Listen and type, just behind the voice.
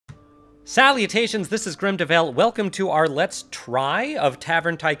Salutations, this is Grim Devel. Welcome to our Let's Try of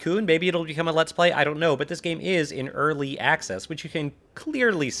Tavern Tycoon. Maybe it'll become a Let's Play, I don't know, but this game is in early access, which you can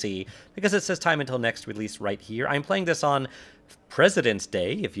clearly see because it says time until next release right here. I'm playing this on President's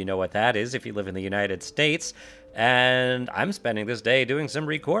Day, if you know what that is, if you live in the United States, and I'm spending this day doing some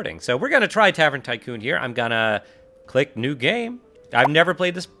recording. So we're going to try Tavern Tycoon here. I'm going to click New Game. I've never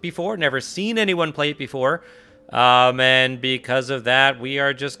played this before, never seen anyone play it before. And because of that, we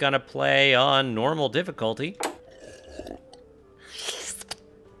are just going to play on normal difficulty.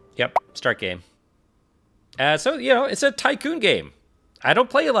 Yep, start game. So, you know, it's a Tycoon game. I don't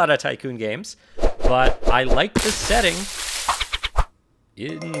play a lot of Tycoon games, but I like this setting.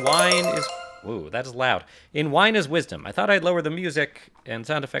 In wine is... Ooh, that is loud. In wine is wisdom. I thought I'd lower the music and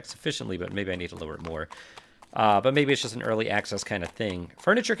sound effects sufficiently, but maybe I need to lower it more. But maybe it's just an early access kind of thing.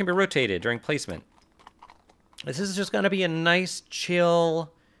 Furniture can be rotated during placement. This is just going to be a nice,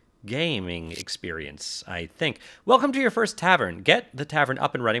 chill gaming experience, I think. Welcome to your first tavern. Get the tavern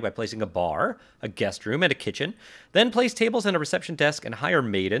up and running by placing a bar, a guest room, and a kitchen. Then place tables and a reception desk and hire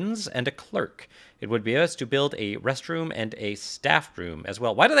maidens and a clerk. It would be best to build a restroom and a staff room as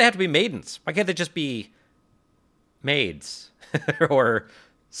well. Why do they have to be maidens? Why can't they just be maids or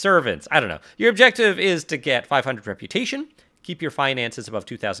servants? I don't know. Your objective is to get 500 reputation. Keep your finances above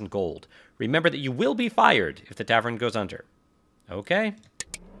 2,000 gold. Remember that you will be fired if the tavern goes under. Okay.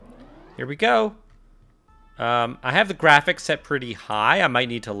 Here we go. I have the graphics set pretty high. I might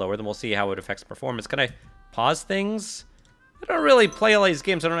need to lower them. We'll see how it affects performance. Can I pause things? I don't really play all these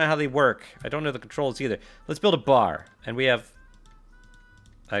games. I don't know how they work. I don't know the controls either. Let's build a bar. And we have...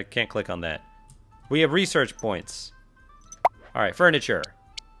 I can't click on that. We have research points. All right, furniture.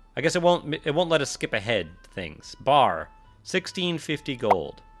 I guess it won't let us skip ahead things. Bar. 1650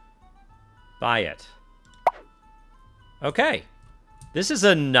 gold. Buy it. Okay. This is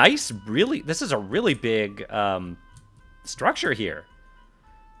a nice, this is a really big structure here.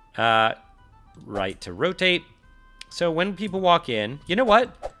 Right to rotate. So when people walk in, you know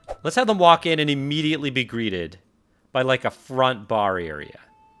what? Let's have them walk in and immediately be greeted by like a front bar area.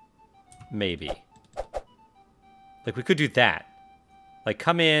 Maybe. Like we could do that. Like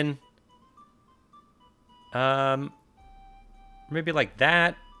come in. Maybe like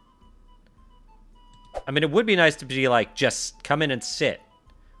that. I mean, it would be nice to be like, just come in and sit.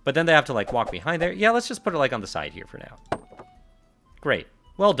 But then they have to like walk behind there. Yeah, let's just put it like on the side here for now. Great.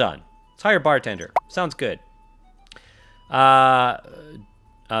 Well done. Let's hire bartender. Sounds good. A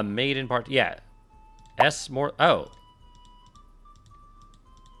maiden part. Yeah. more. Oh.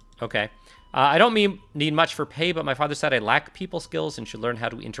 Okay. I don't need much for pay, but my father said I lack people skills and should learn how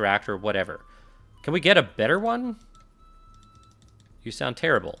to interact or whatever. Can we get a better one? You sound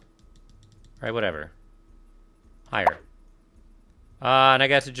terrible. All right, whatever. Hire. And I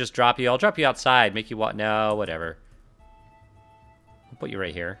guess to just drop you. I'll drop you outside. Make you what? No, whatever. I'll put you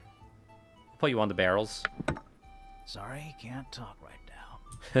right here. I'll put you on the barrels. Sorry, can't talk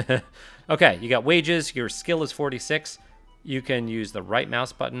right now. Okay, you got wages. Your skill is 46. You can use the right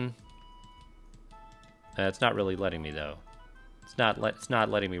mouse button. It's not really letting me, though. It's not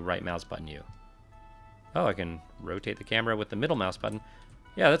letting me right mouse button you. Oh, I can rotate the camera with the middle mouse button.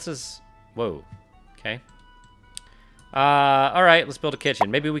 Yeah, this is... Whoa. Okay. All right, let's build a kitchen.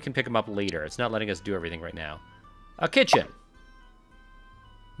 Maybe we can pick them up later. It's not letting us do everything right now. A kitchen.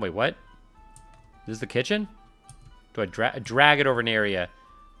 Wait, what? This is the kitchen? Do I drag it over an area?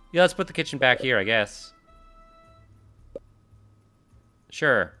 Yeah, let's put the kitchen back here, I guess.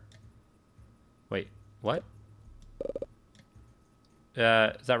 Sure. Wait, what?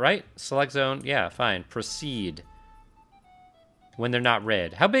 Is that right? Select zone. Yeah, fine. Proceed. When they're not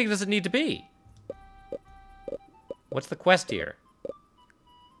red. How big does it need to be? What's the quest here?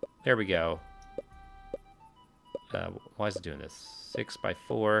 There we go. Why is it doing this?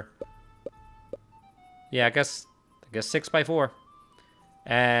 6x4. Yeah, I guess 6x4.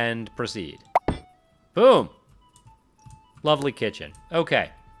 And proceed. Boom. Lovely kitchen.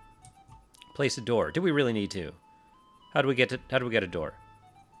 Okay. Place a door. Do we really need to? How do we get a door?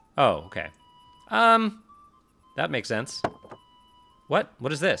 Oh, okay. That makes sense. What?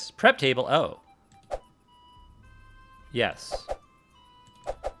 What is this? Prep table. Oh. Yes.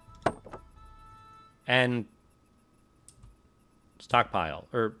 And stockpile.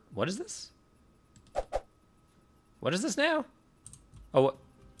 Or what is this? What is this now? Oh.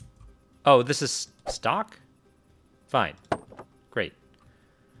 Oh, this is stock? Fine. Great.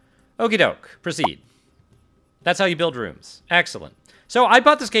 Okie doke. Proceed. That's how you build rooms. Excellent. So I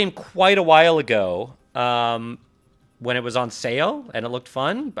bought this game quite a while ago when it was on sale, and it looked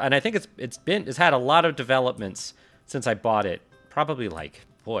fun. And I think it's had a lot of developments since I bought it. Probably like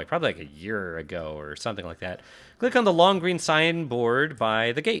boy, probably like a year ago or something like that. Click on the long green signboard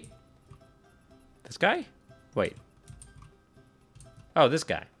by the gate. This guy? Wait. Oh, this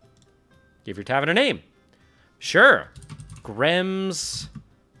guy. Give your tavern a name. Sure. Grem's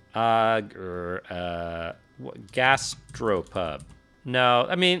Gastropub. No,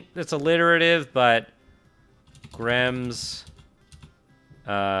 I mean, it's alliterative, but Grem's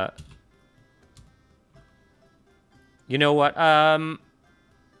you know what? I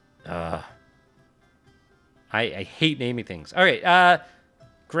hate naming things. All right,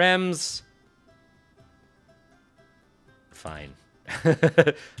 Grem's fine.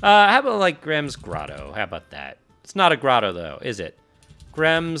 How about like Grem's Grotto? How about that? It's not a grotto though, is it?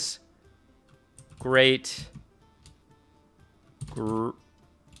 Grem's Great Grat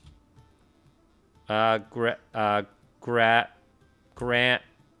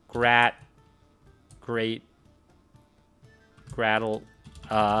Great Grattle.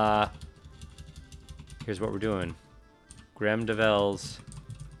 Here's what we're doing. Grem Devel's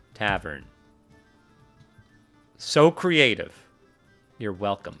Tavern. So creative. You're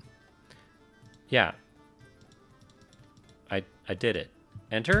welcome. Yeah. I did it.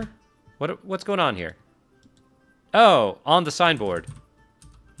 Enter? What's going on here? Oh, on the signboard.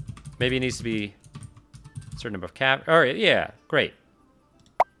 Maybe it needs to be a certain number of cap. All right, yeah, great.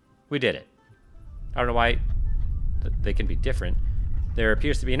 We did it. I don't know why they can be different. There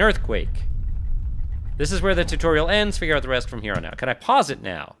appears to be an earthquake. This is where the tutorial ends. Figure out the rest from here on out. Can I pause it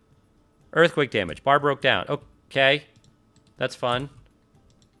now? Earthquake damage. Bar broke down. Okay. That's fun.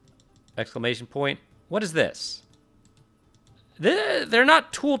 Exclamation point. What is this? They're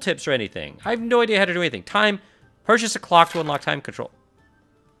not tooltips or anything. I have no idea how to do anything. Time. Purchase a clock to unlock time control.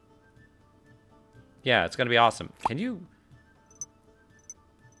 Yeah, it's going to be awesome. Can you...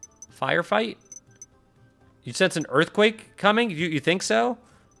 Firefight? You sense an earthquake coming? You think so?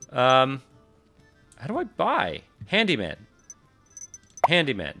 How do I buy? Handyman.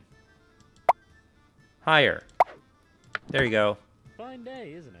 Handyman. Hire. There you go. Fine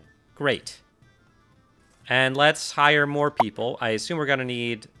day, isn't it? Great. And let's hire more people. I assume we're going to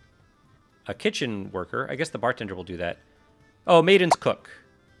need a kitchen worker. I guess the bartender will do that. Oh, maiden's cook.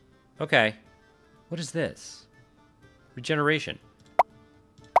 Okay. What is this? Regeneration.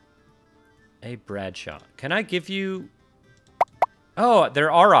 A Bradshaw. Can I give you... Oh,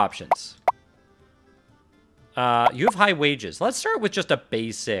 there are options. You have high wages. Let's start with just a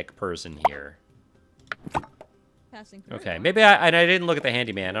basic person here. Okay, maybe I didn't look at the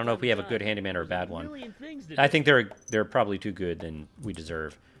handyman. I don't know if we have a good handyman or a bad one. I think they're probably too good than we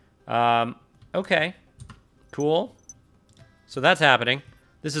deserve. Okay. Cool. So that's happening.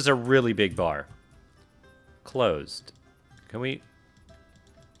 This is a really big bar. Closed. Can we...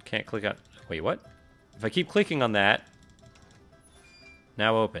 Can't click on... Wait, what? If I keep clicking on that...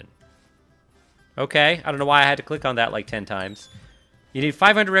 Now open. Okay. I don't know why I had to click on that like 10 times. You need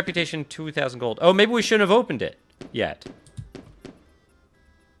 500 reputation, 2,000 gold. Oh, maybe we shouldn't have opened it yet.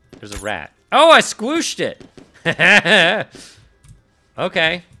 There's a rat. Oh, I squooshed it!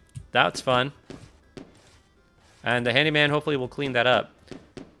 Okay. That's fun. And the handyman hopefully will clean that up.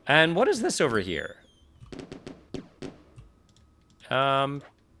 And what is this over here? Oh,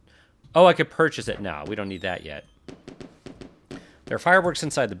 I could purchase it now. We don't need that yet. There are fireworks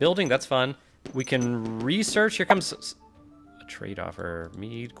inside the building. That's fun. We can research. Here comes a trade offer.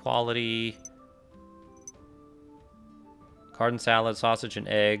 Mead quality. Garden salad, sausage and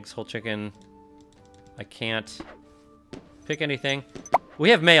eggs, whole chicken. I can't pick anything. We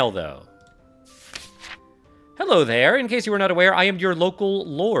have mail, though. Hello there. In case you were not aware, I am your local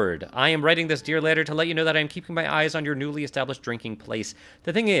lord. I am writing this dear letter to let you know that I am keeping my eyes on your newly established drinking place.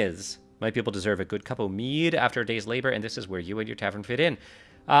 The thing is, my people deserve a good cup of mead after a day's labor, and this is where you and your tavern fit in.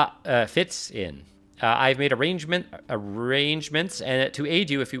 Fits in. I've made arrangements to aid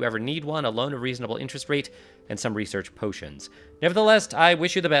you if you ever need one, a loan, a reasonable interest rate, and some research potions. Nevertheless, I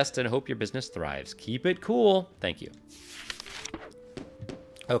wish you the best and hope your business thrives. Keep it cool. Thank you.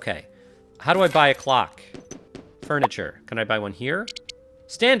 Okay. How do I buy a clock? Furniture. Can I buy one here?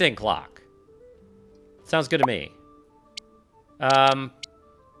 Standing clock. Sounds good to me.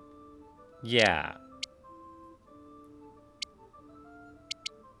 Yeah.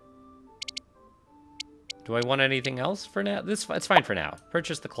 Do I want anything else for now? It's fine for now.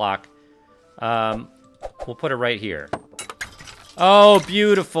 Purchase the clock. We'll put it right here. Oh,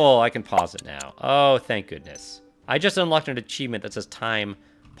 beautiful. I can pause it now. Oh, thank goodness. I just unlocked an achievement that says time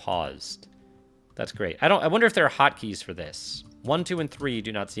paused. That's great. I wonder if there are hotkeys for this. 1, 2, and 3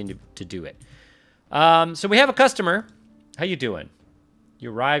 do not seem to do it. So we have a customer. How you doing?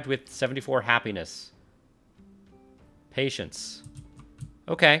 You arrived with 74 happiness. Patience.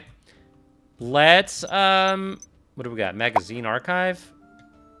 Okay. Let's, what do we got? Magazine archive?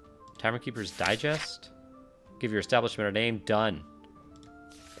 Tavern Keeper's Digest? Give your establishment a name. Done.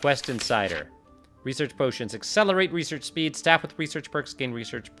 Quest Insider. Research potions. Accelerate research speed. Staff with research perks gain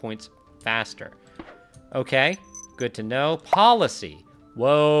research points faster. Okay. Good to know. Policy.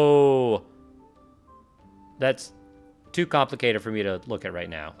 Whoa. That's too complicated for me to look at right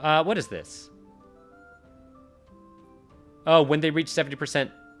now. What is this? Oh, when they reach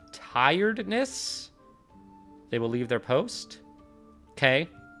 70% tiredness, they will leave their post. Okay.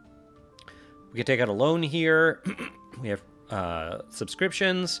 We can take out a loan here. We have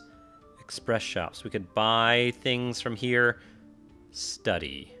subscriptions. Express shops. We could buy things from here.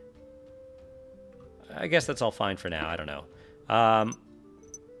 Study. I guess that's all fine for now. I don't know.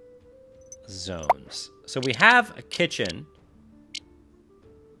 Zones. So we have a kitchen.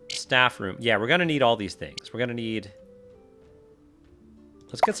 Staff room. Yeah, we're going to need all these things. We're going to need...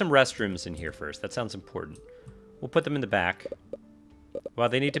 Let's get some restrooms in here first. That sounds important. We'll put them in the back. Well,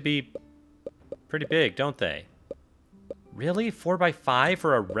 they need to be pretty big, don't they? Really? 4x5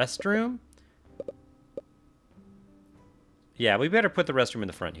 for a restroom? Yeah, we better put the restroom in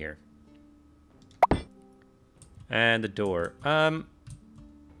the front here. And the door.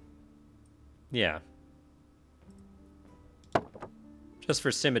 Yeah. Just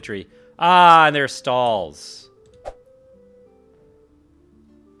for symmetry. Ah, and there's stalls.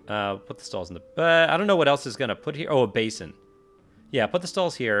 Put the stalls in the... I don't know what else is going to put here. Oh, a basin. Yeah, put the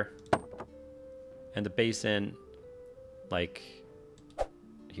stalls here. And the basin, like,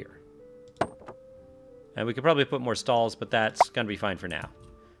 here. And we could probably put more stalls, but that's going to be fine for now.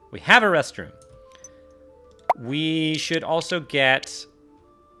 We have a restroom. We should also get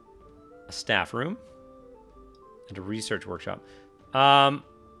a staff room and a research workshop. Yeah,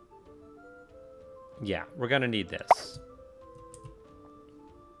 we're going to need this.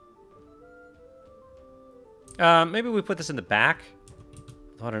 Maybe we put this in the back.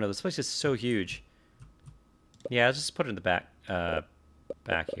 Oh, I don't know. This place is so huge. Yeah, let's just put it in the back.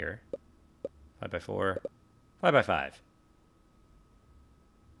 Back here. 5x4. 5x5.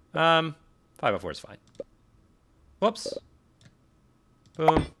 5x4 is fine. Whoops.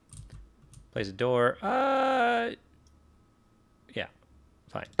 Boom. Place a door. Yeah.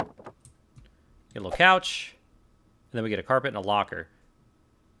 Fine. Get a little couch. And then we get a carpet and a locker.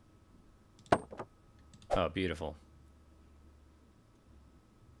 Oh, beautiful.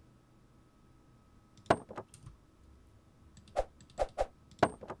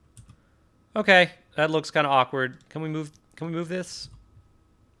 Okay, that looks kind of awkward. Can we move this?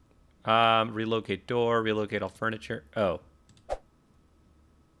 Relocate door, relocate all furniture. Oh.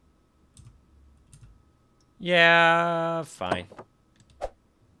 Yeah, fine.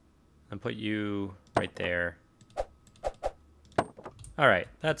 And put you right there. All right,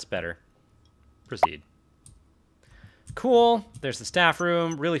 that's better. Proceed. Cool. There's the staff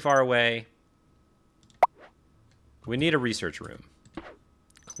room, really far away. We need a research room.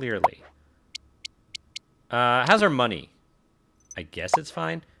 Clearly. How's our money? I guess it's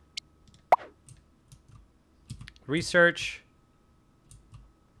fine. Research.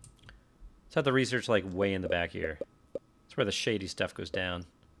 Let's have the research, like, way in the back here. That's where the shady stuff goes down.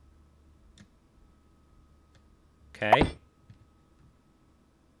 Okay.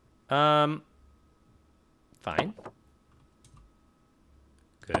 Fine.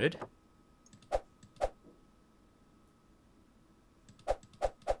 Good.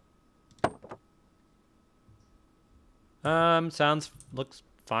 Looks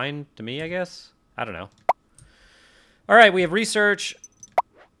fine to me, I guess. I don't know. All right, we have research.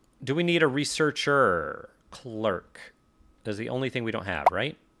 Do we need a researcher? Clerk. That's the only thing we don't have,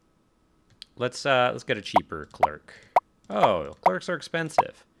 right? Let's get a cheaper clerk. Oh, clerks are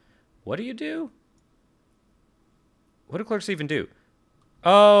expensive. What do you do? What do clerks even do?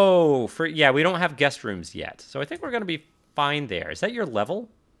 Oh, yeah, we don't have guest rooms yet. So I think we're going to be fine there. Is that your level?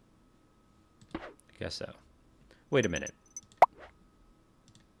 I guess so. Wait a minute.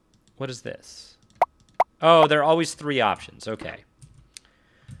 What is this? Oh, there are always 3 options. Okay.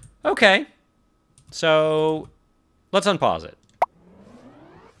 Okay. So let's unpause it.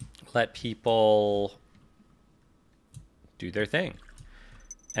 Let people do their thing.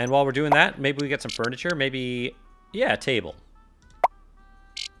 And while we're doing that, maybe we get some furniture. Maybe, yeah, a table.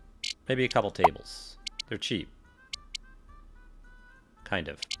 Maybe a couple tables. They're cheap. Kind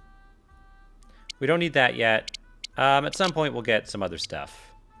of. We don't need that yet. At some point, we'll get some other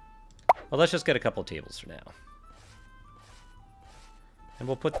stuff. Well, let's just get a couple tables for now. And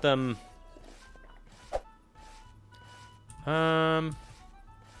we'll put them...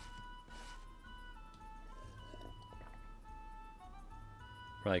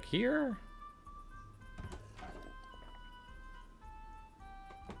 We're like here?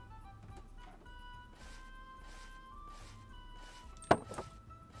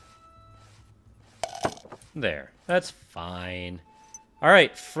 There. That's fine. All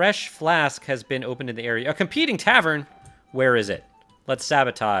right. Fresh flask has been opened in the area. A competing tavern. Where is it? Let's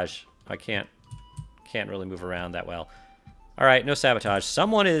sabotage. I can't really move around that well. All right. No sabotage.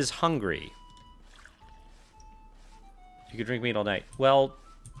 Someone is hungry. You could drink meat all night. Well,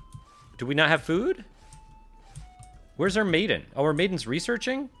 do we not have food? Where's our maiden? Oh, our maiden's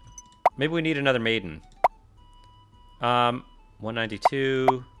researching? Maybe we need another maiden.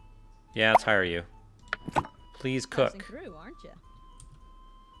 192. Yeah, let's hire you. Please cook. Through, aren't you?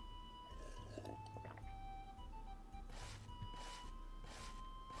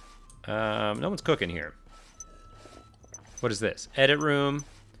 No one's cooking here. What is this? Edit room,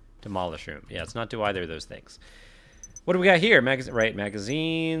 demolish room. Yeah, let's not do either of those things. What do we got here?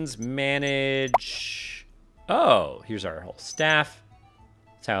 Magazines, manage. Oh, here's our whole staff.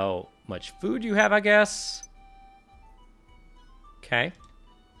 That's how much food you have, I guess. Okay.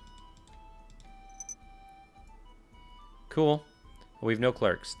 Cool. We have no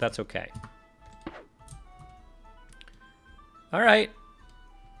clerks. That's okay. All right.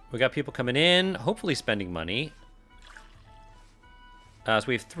 We got people coming in, hopefully spending money. So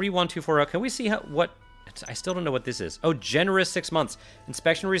we have 3124. Can we see what? I still don't know what this is. Oh, generous 6 months.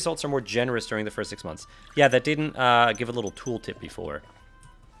 Inspection results are more generous during the first 6 months. Yeah, that didn't give a little tooltip before.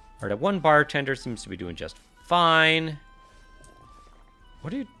 All right, one bartender seems to be doing just fine.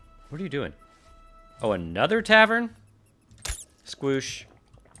 What are you doing? Oh, another tavern? Squoosh.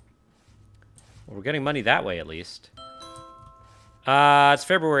 Well, we're getting money that way, at least. It's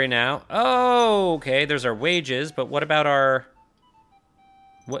February now. Oh, okay. There's our wages, but what about our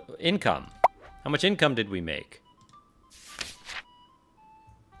income? How much income did we make?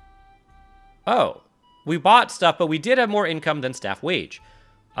 Oh, we bought stuff, but we did have more income than staff wage,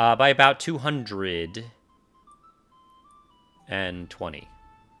 by about 220.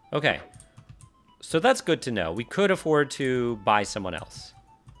 Okay, so that's good to know. We could afford to buy someone else.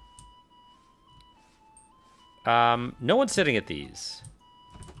 No one's sitting at these.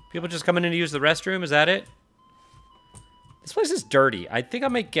 People just coming in to use the restroom, is that it? This place is dirty. I think I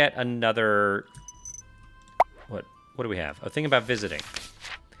might get another... What do we have? A thing about visiting.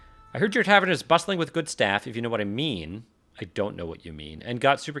 I heard your tavern is bustling with good staff, if you know what I mean. I don't know what you mean. And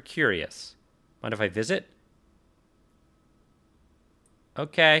got super curious. Mind if I visit?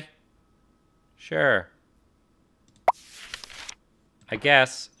 Okay. Sure. I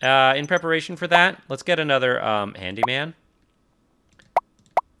guess. In preparation for that, let's get another handyman.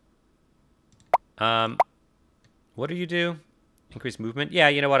 What do you do? Increase movement? Yeah,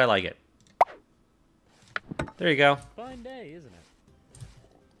 you know what? I like it. There you go. Fine day, isn't it?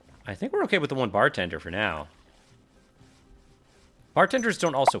 I think we're okay with the one bartender for now. Bartenders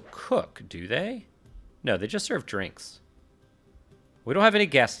don't also cook, do they? No, they just serve drinks. We don't have any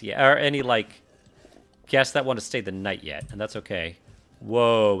guests yet, or any, like, guests that want to stay the night yet, and that's okay.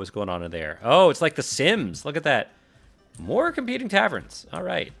 Whoa, what's going on in there? Oh, it's like The Sims. Look at that. More competing taverns. All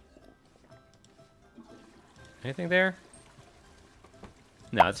right. Anything there?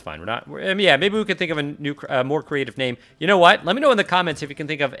 No, it's fine. We're not... yeah, maybe we could think of a new, more creative name. You know what? Let me know in the comments if you can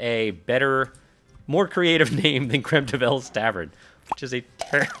think of a better, more creative name than Creme de Velle's Tavern, which is a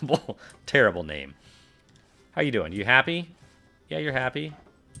terrible, terrible name. How you doing? You happy? Yeah, you're happy.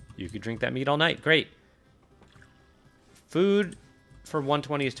 You could drink that meat all night. Great. Food for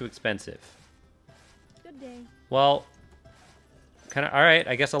 120 is too expensive. Good day. Well, kind of... All right,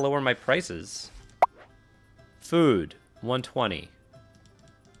 I guess I'll lower my prices. Food, 120.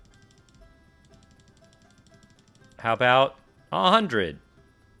 How about 100?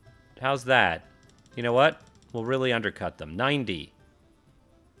 How's that? You know what? We'll really undercut them. 90.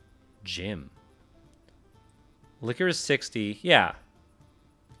 Gym. Liquor is 60. Yeah.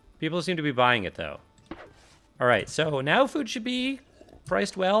 People seem to be buying it, though. All right, so now food should be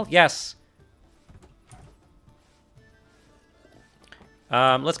priced well. Yes.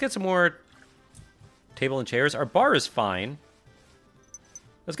 Let's get some more table and chairs. Our bar is fine.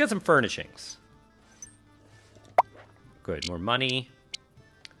 Let's get some furnishings. Good, more money.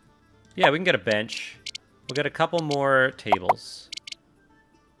 Yeah, we can get a bench. We'll get a couple more tables.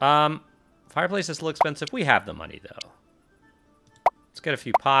 Fireplace is a little expensive. We have the money, though. Let's get a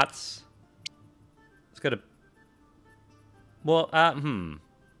few pots. Let's get a... Well,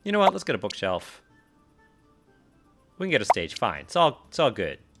 you know what? Let's get a bookshelf. We can get a stage. Fine. It's all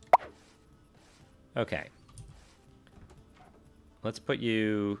good. Okay. Let's put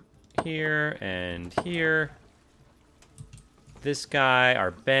you here and here. this guy,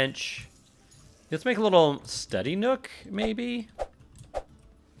 our bench. Let's make a little study nook, maybe.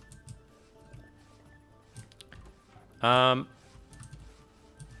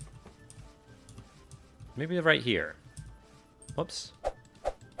 Maybe right here. Whoops.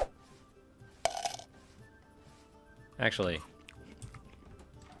 Actually,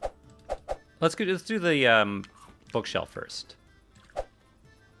 let's do the bookshelf first.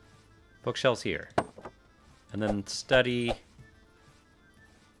 Bookshelf's here, and then study.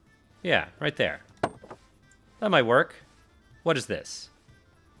 Yeah, right there. That might work. What is this?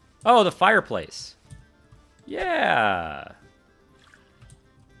 Oh, the fireplace. Yeah.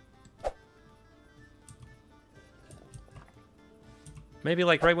 Maybe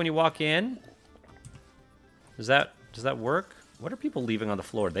like right when you walk in. Does that work? What are people leaving on the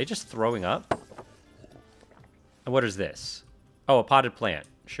floor? Are they just throwing up? And what is this? Oh, a potted plant.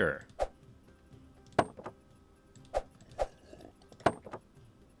 Sure.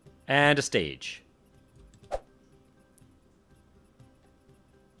 And a stage.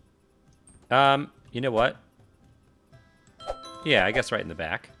 You know what? Yeah, I guess right in the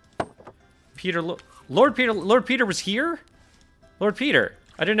back. Lord Peter was here? Lord Peter,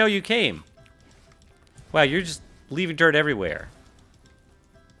 I didn't know you came. Wow, you're just leaving dirt everywhere.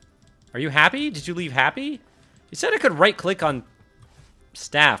 Are you happy? Did you leave happy? You said I could right-click on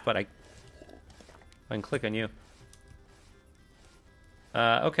staff, but I can click on you.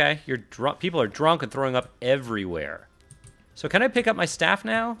 Okay, you're drunk. People are drunk and throwing up everywhere. So can I pick up my staff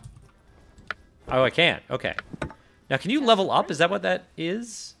now? Oh, I can't. Okay. Now, can you level up? Is that what that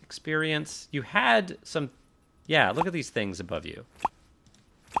is? Experience. You had some... Yeah, look at these things above you.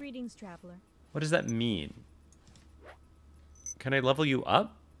 Greetings, traveler. What does that mean? Can I level you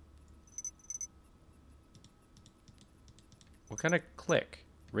up? What kind of click?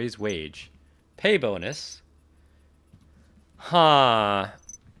 Raise wage. Pay bonus. Huh.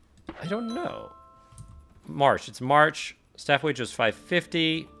 I don't know. March. It's March. Staff wage was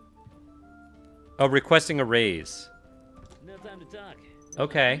 $5.50. Oh, requesting a raise. No time to talk.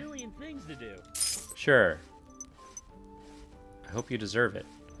 Okay. A million things to do. Sure. I hope you deserve it.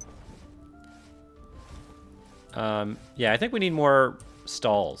 Yeah, I think we need more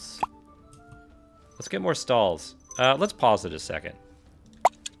stalls. Let's get more stalls. Let's pause it a second.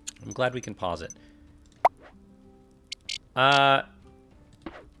 I'm glad we can pause it. Can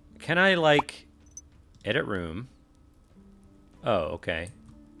I, like, edit room? Oh, okay.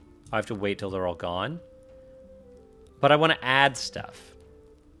 I have to wait till they're all gone. But I want to add stuff.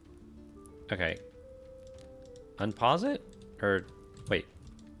 Okay. Unpause it? Or, wait.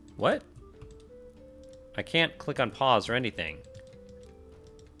 What? I can't click on pause or anything.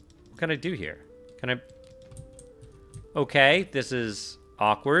 What can I do here? Can I... Okay, this is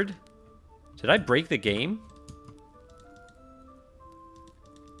awkward. Did I break the game?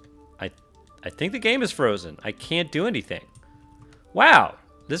 I think the game is frozen. I can't do anything. Wow,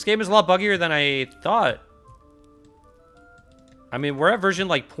 this game is a lot buggier than I thought. I mean, we're at version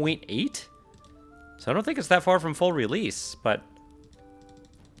like 0.8, so I don't think it's that far from full release, but...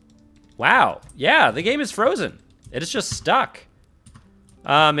 Wow, yeah, the game is frozen. It is just stuck.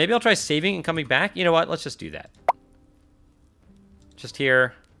 Maybe I'll try saving and coming back. You know what, let's just do that. Just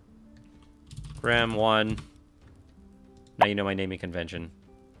here. Graham 1. Now you know my naming convention.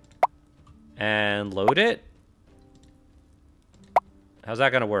 And load it. How's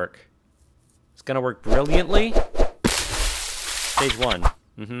that gonna work? It's gonna work brilliantly. Stage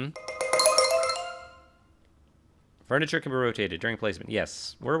 1. Furniture can be rotated during placement.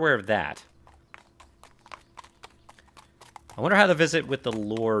 Yes, we're aware of that. I wonder how the visit with the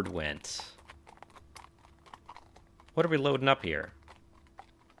Lord went. What are we loading up here?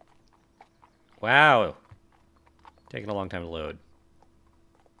 Wow. Taking a long time to load.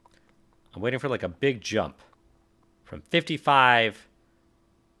 I'm waiting for like a big jump. From 55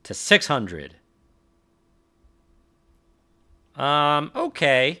 to 600.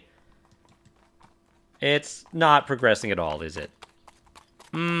 Okay. It's not progressing at all, is it?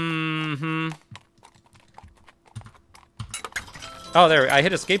 Oh, there, I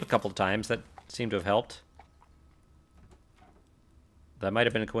hit escape a couple of times. That seemed to have helped. That might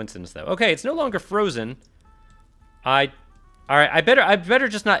have been a coincidence, though. Okay, it's no longer frozen. All right, I better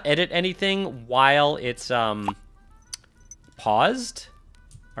just not edit anything while it's paused.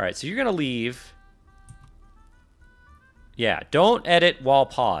 All right, so you're gonna leave. Yeah, don't edit while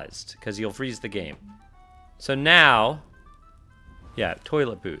paused because you'll freeze the game. So now, yeah,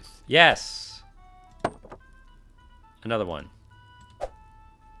 toilet booth. Yes. Another one.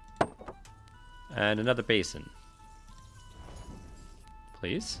 And another basin.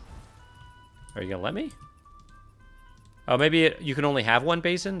 Please? Are you gonna let me? Oh, maybe you can only have one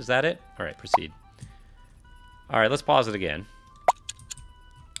basin? Is that it? All right, proceed. All right, let's pause it again.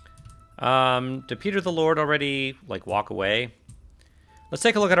 Did Peter the Lord already, like, walk away? Let's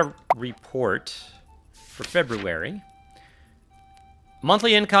take a look at our report for February.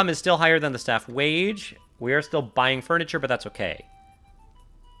 Monthly income is still higher than the staff wage. We are still buying furniture, but that's okay.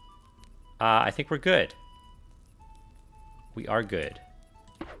 I think we're good. We are good.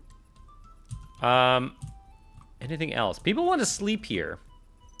 Anything else? People want to sleep here.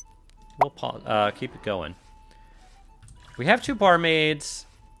 We'll keep it going. We have 2 barmaids.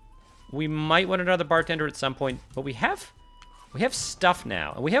 We might want another bartender at some point, but we have stuff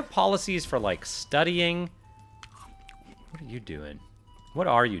now. And we have policies for, like, studying. What are you doing? What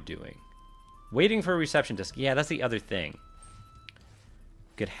are you doing? Waiting for a reception desk. Yeah, that's the other thing.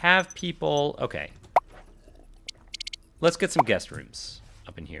 Could have people... Okay. Let's get some guest rooms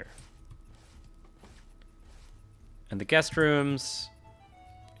up in here. And the guest rooms...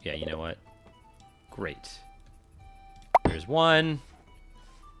 Yeah, you know what? Great. There's one.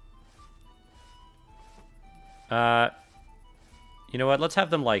 You know what? Let's have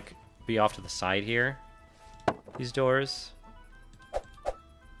them, like, be off to the side here. These doors.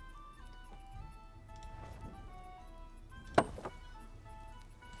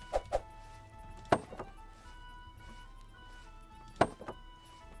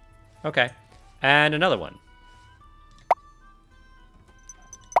 Okay. And another one.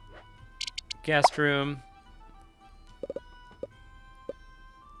 Guest room.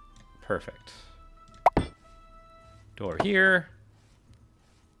 Perfect. Door here.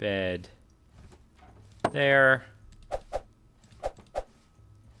 Bed. There.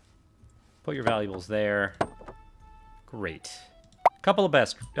 Put your valuables there. Great. Couple of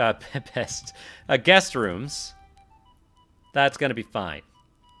guest rooms. That's gonna be fine.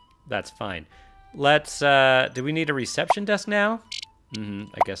 That's fine. Let's, do we need a reception desk now?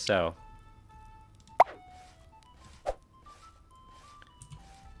 I guess so.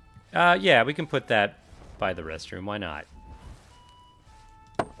 Yeah, we can put that by the restroom. Why not?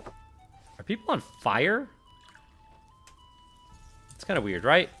 Are people on fire? It's kind of weird,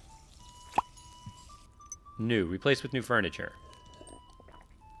 right? New. Replaced with new furniture.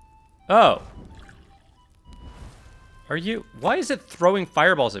 Oh. Are you... Why is it throwing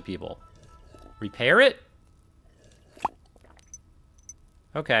fireballs at people? Repair it?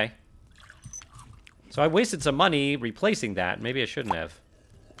 Okay. So I wasted some money replacing that. Maybe I shouldn't have.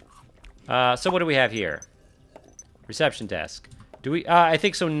 So what do we have here? Reception desk. Do we... I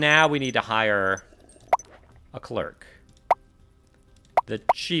think so now we need to hire a clerk. The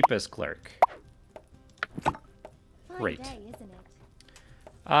cheapest clerk. Great. Fine day, isn't it?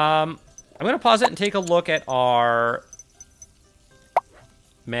 I'm going to pause it and take a look at our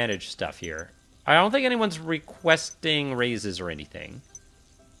managed stuff here. I don't think anyone's requesting raises or anything.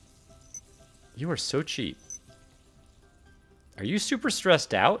 You are so cheap. Are you super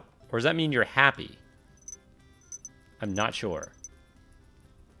stressed out? Or does that mean you're happy? I'm not sure.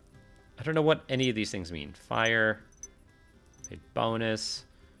 I don't know what any of these things mean. Fire. A bonus.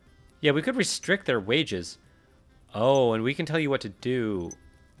 Yeah, we could restrict their wages. Oh, and we can tell you what to do.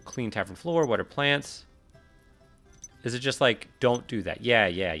 Clean tavern floor, water plants. Is it just like, don't do that? Yeah,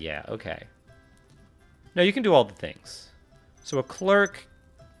 yeah, yeah. Okay. No, you can do all the things. So a clerk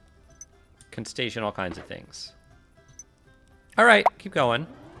can station all kinds of things. All right, keep going.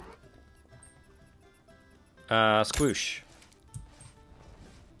 Squoosh.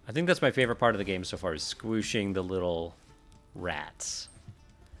 I think that's my favorite part of the game so far, is squooshing the little rats.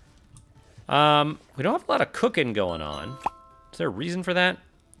 We don't have a lot of cooking going on. Is there a reason for that?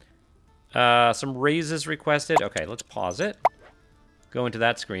 Some raises requested. Okay, let's pause it. Go into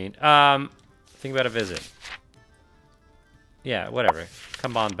that screen. Think about a visit. Yeah, whatever.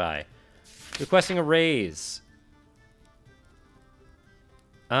 Come on by. Requesting a raise.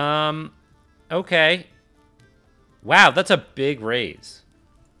 Okay. Wow, that's a big raise.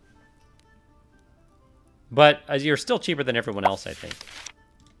 But you're still cheaper than everyone else, I think.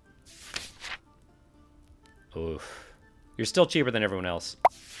 Oof. You're still cheaper than everyone else.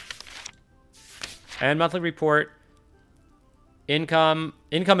 And monthly report. Income.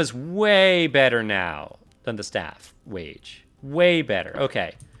 Income is way better now than the staff wage. Way better.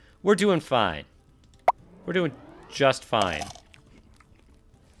 Okay. We're doing fine. We're doing just fine.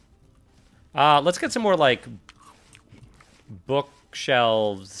 Let's get some more, like,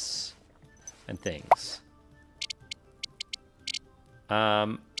 bookshelves and things.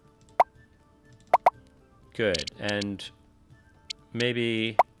 Good. And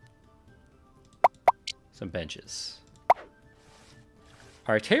maybe some benches.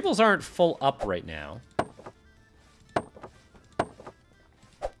 Our tables aren't full up right now.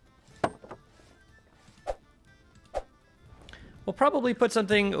 We'll probably put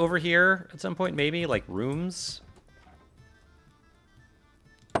something over here at some point, maybe, like rooms.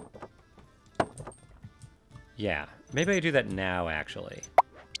 Yeah, maybe I do that now, actually.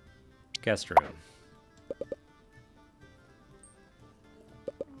 Guest room.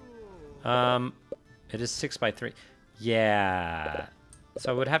 It is 6 by 3. Yeah.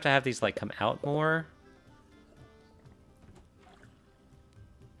 So I would have to have these, like, come out more.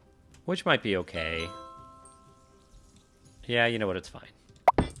 Which might be okay. Yeah, you know what? It's fine.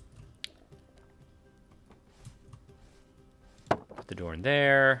 Put the door in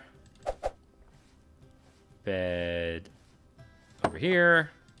there. Bed over here.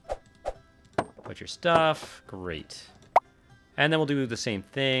 Put your stuff. Great. And then we'll do the same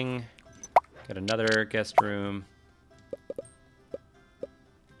thing. Got another guest room.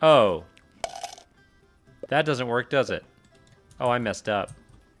 Oh. That doesn't work, does it? Oh, I messed up.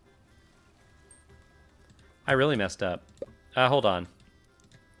 I really messed up. Hold on.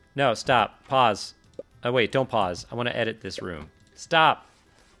 No, stop. Pause. Oh, wait, don't pause. I want to edit this room. Stop.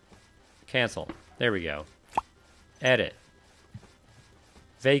 Cancel. There we go. Edit.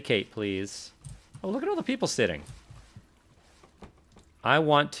 Vacate, please. Oh, look at all the people sitting. I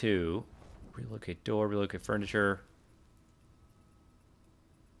want to relocate door, relocate furniture.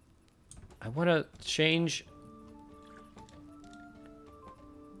 I want to change.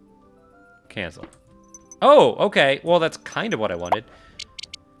 Cancel. Oh, okay. Well, that's kind of what I wanted.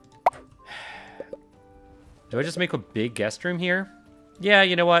 Do I just make a big guest room here? Yeah,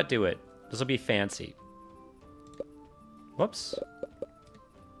 you know what? Do it. This will be fancy. Whoops.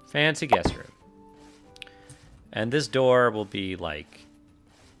 Fancy guest room. And this door will be, like,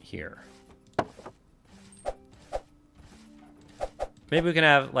 here. Maybe we can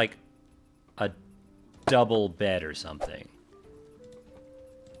have, like, a double bed or something.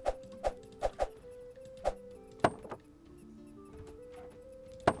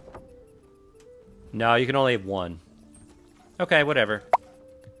 No, you can only have one. Okay, whatever.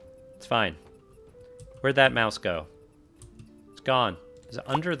 It's fine. Where'd that mouse go? It's gone. Is it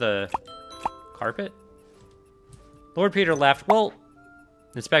under the carpet? Lord Peter left. Well,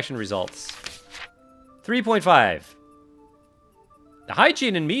 inspection results. 3.5. The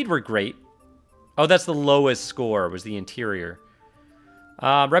hygiene and mead were great. Oh, that's the lowest score, was the interior.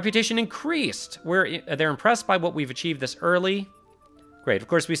 Reputation increased. They're impressed by what we've achieved this early. Great. Of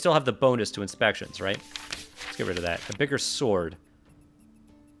course, we still have the bonus to inspections, right? Let's get rid of that. A bigger sword.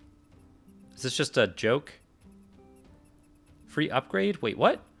 Is this just a joke? Free upgrade? Wait,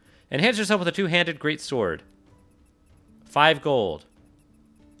 what? Enhance yourself with a two-handed great sword. 5 gold.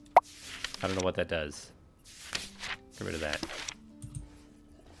 I don't know what that does. Get rid of that.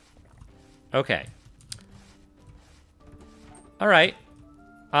 Okay. All right.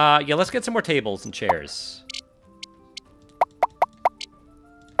 Yeah, let's get some more tables and chairs.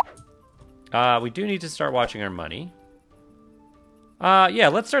 We do need to start watching our money. Yeah,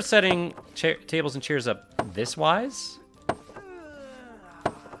 let's start setting tables and chairs up this wise.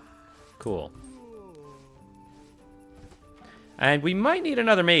 Cool. And we might need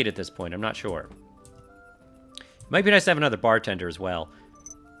another maid at this point. I'm not sure. Might be nice to have another bartender as well.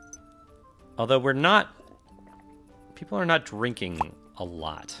 Although we're not... People are not drinking a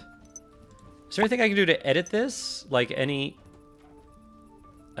lot. Is there anything I can do to edit this? Like any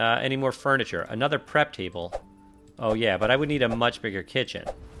more furniture? Another prep table. Oh yeah, but I would need a much bigger kitchen.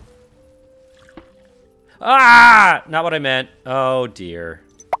 Ah! Not what I meant. Oh dear.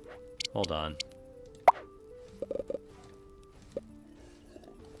 Hold on.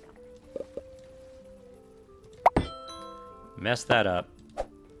 Mess that up.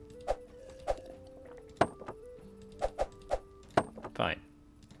 Fine.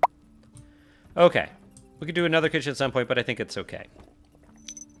 Okay. We could do another kitchen at some point, but I think it's okay.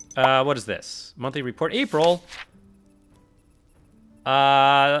 What is this? Monthly report. April.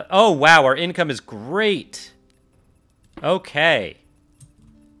 Oh, wow. Our income is great. Okay.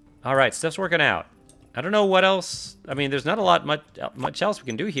 All right. Stuff's working out. I don't know what else. I mean, there's not a lot much else we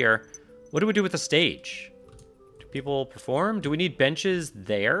can do here. What do we do with the stage? Do people perform? Do we need benches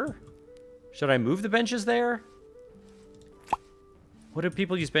there? Should I move the benches there? What do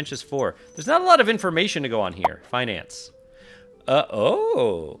people use benches for? There's not a lot of information to go on here. Finance.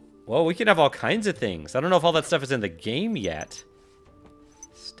 Oh. Well, we can have all kinds of things. I don't know if all that stuff is in the game yet.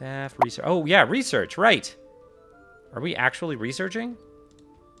 Staff, research. Oh, yeah, research. Right. Are we actually researching?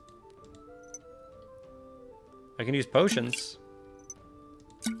 I can use potions.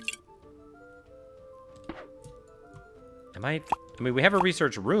 I mean, we have a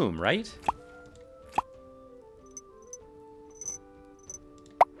research room, right?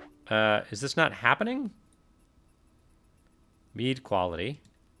 Is this not happening? Mead quality.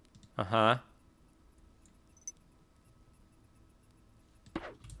 Uh-huh.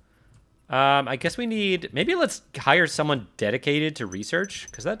 I guess we need... Maybe let's hire someone dedicated to research,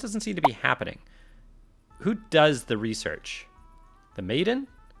 because that doesn't seem to be happening. Who does the research? The maiden?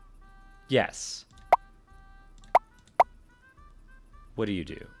 Yes. What do you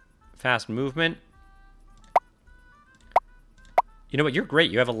do? Fast movement. You know what? You're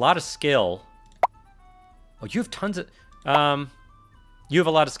great. You have a lot of skill. Oh, you have tons of... you have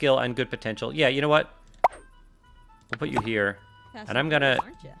a lot of skill and good potential. Yeah, you know what? We'll put you here. And I'm going to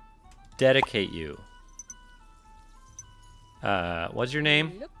dedicate you. What's your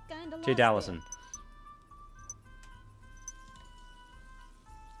name? J. Dallison.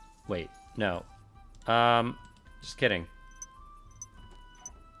 Wait, no. Just kidding.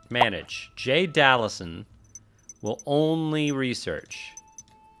 Manage. J. Dallison will only research.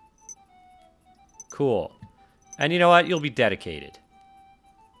 Cool. And you know what? You'll be dedicated.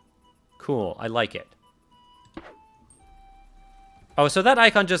 Cool. I like it. Oh, so that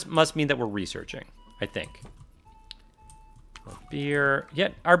icon just must mean that we're researching, I think. Beer.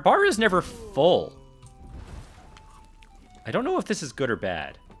 Yet, our bar is never full. I don't know if this is good or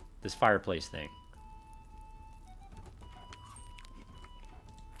bad, this fireplace thing.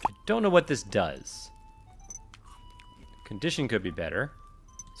 I don't know what this does. Condition could be better.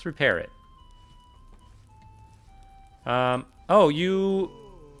 Let's repair it. Oh, you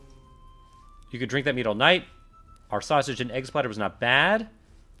could drink that meat all night. Our sausage and egg splatter was not bad.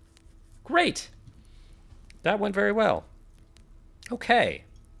 Great. That went very well. Okay.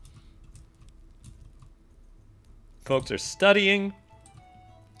 Folks are studying.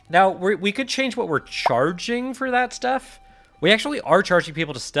 Now, we could change what we're charging for that stuff. We actually are charging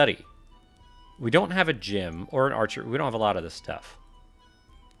people to study. We don't have a gym or an archer. We don't have a lot of this stuff.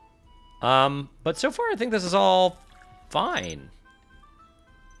 But so far, I think this is all fine.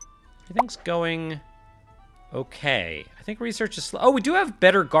 Everything's going okay. I think research is slow. Oh, we do have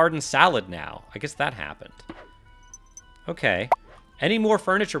better garden salad now. I guess that happened. Okay. Any more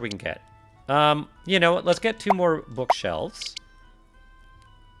furniture we can get? You know what? Let's get 2 more bookshelves.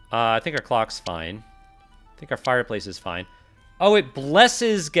 I think our clock's fine. I think our fireplace is fine. Oh, it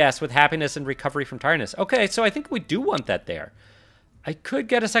blesses guests with happiness and recovery from tiredness. Okay, so I think we do want that there. I could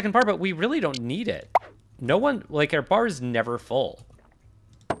get a second bar, but we really don't need it. No one, like, our bar is never full.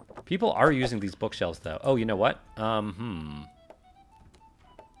 People are using these bookshelves, though. Oh, you know what?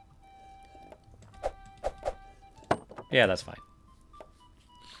 Yeah, that's fine.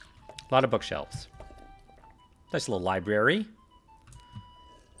 A lot of bookshelves. Nice little library.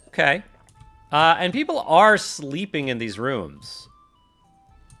 Okay. And people are sleeping in these rooms.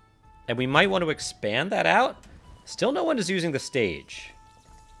 And we might want to expand that out. Still no one is using the stage.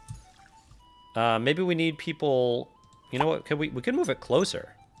 Maybe we need people... You know what? We could move it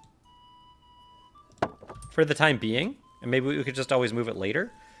closer. For the time being. And maybe we could just always move it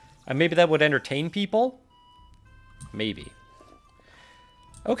later. And maybe that would entertain people. Maybe.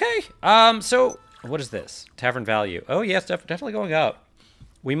 Okay. So, what is this? Tavern value. Oh, yes, definitely going up.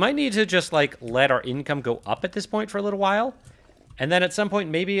 We might need to just, like, let our income go up at this point for a little while. And then at some point,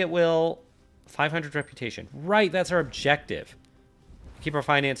 maybe it will... 500 reputation. Right, that's our objective. Keep our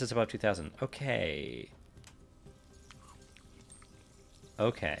finances above 2,000. Okay.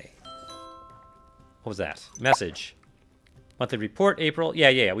 Okay. What was that? Message. Monthly report, April.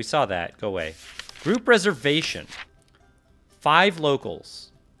 Yeah, we saw that. Go away. Group reservation. 5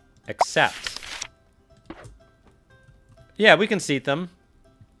 locals. Accept. Yeah, we can seat them.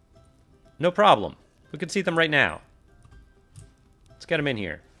 No problem. We can seat them right now. Let's get them in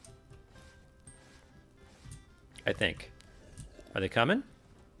here. I think. Are they coming?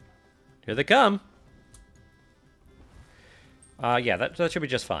 Here they come. Yeah, that should be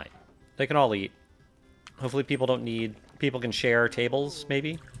just fine. They can all eat. Hopefully people don't need... People can share tables,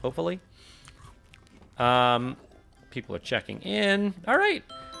 maybe. Hopefully. People are checking in. All right.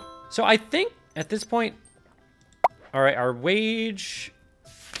 So I think at this point... All right, our wage...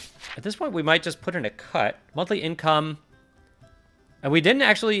 At this point, we might just put in a cut. Monthly income. And we didn't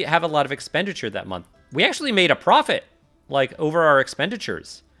actually have a lot of expenditure that month. We actually made a profit, like, over our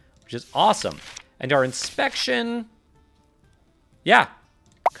expenditures, which is awesome. And our inspection... Yeah,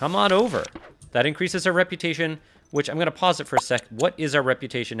 come on over. That increases our reputation, which I'm going to pause it for a sec. What is our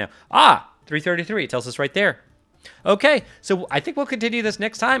reputation now? Ah, 333. It tells us right there. Okay, so I think we'll continue this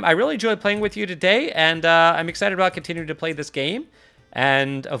next time. I really enjoyed playing with you today, and I'm excited about continuing to play this game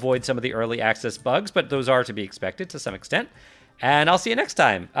and avoid some of the early access bugs, but those are to be expected to some extent. And I'll see you next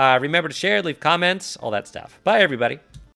time. Remember to share, leave comments, all that stuff. Bye, everybody.